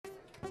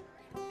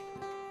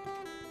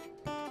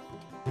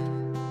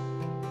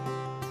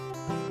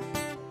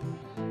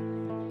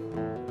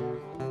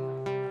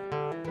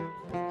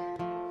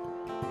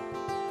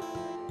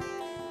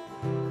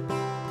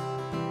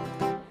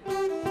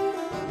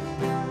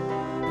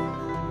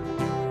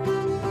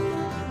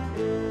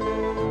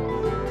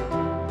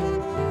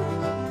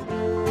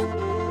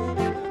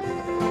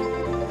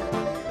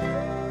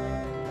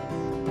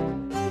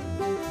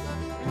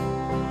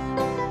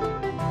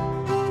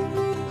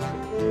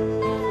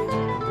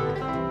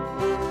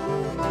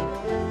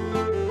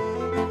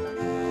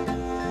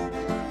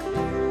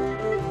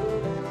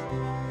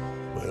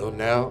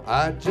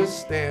I just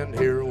stand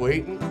here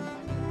waiting,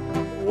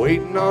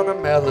 waiting on a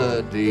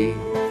melody,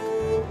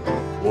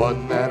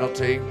 one that'll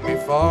take me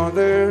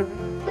farther,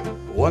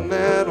 one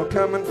that'll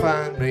come and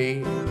find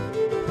me.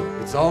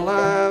 It's all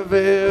I've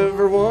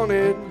ever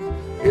wanted,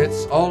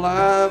 it's all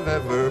I've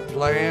ever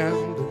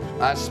planned.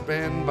 I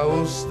spend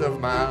most of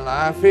my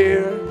life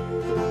here,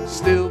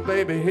 still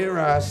baby here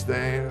I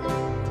stand.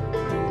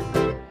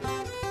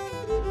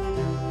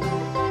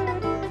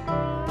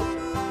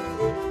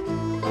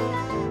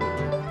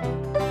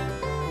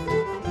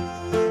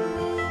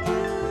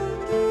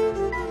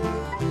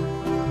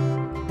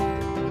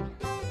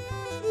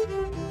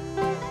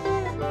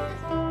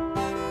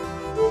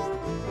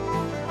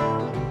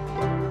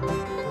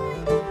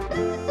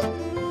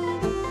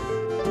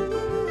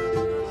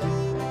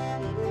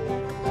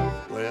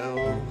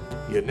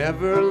 You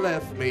never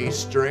left me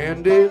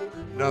stranded,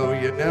 no,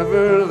 you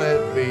never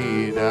let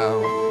me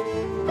down.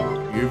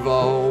 You've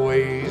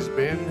always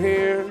been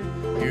here,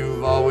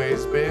 you've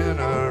always been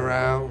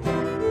around.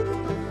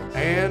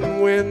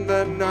 And when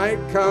the night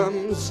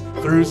comes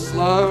through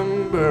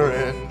slumber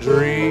and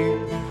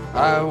dream,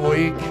 I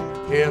wake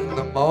in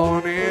the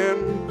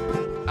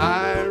morning,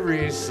 I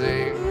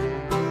re-sing.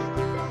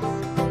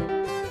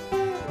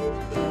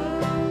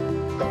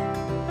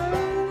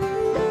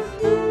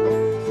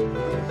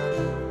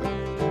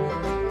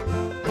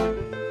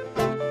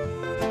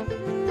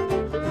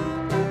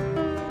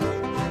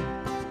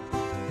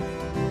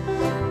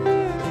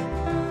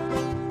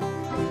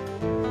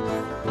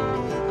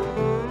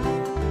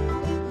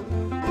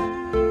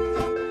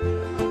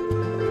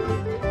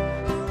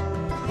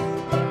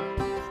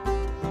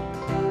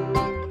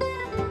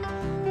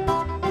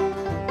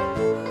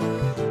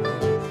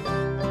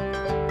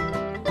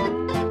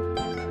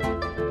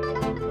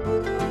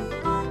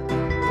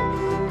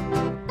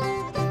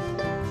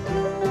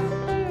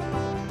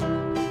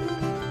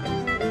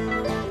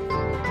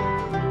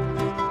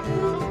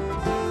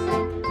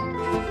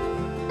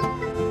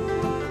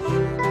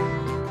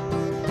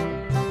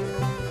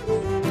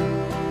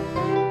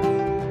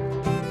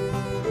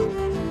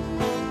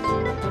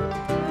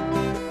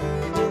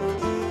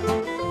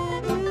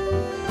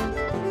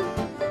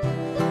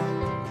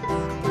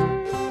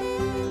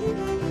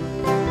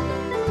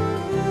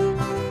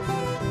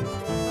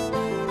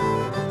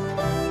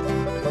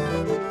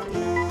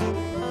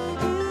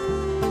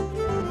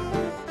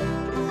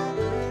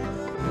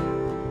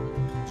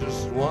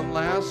 One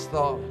last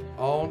thought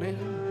on it,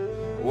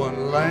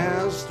 one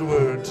last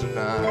word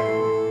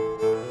tonight.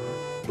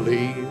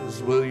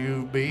 Please, will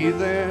you be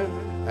there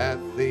at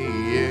the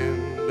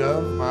end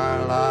of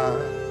my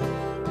life?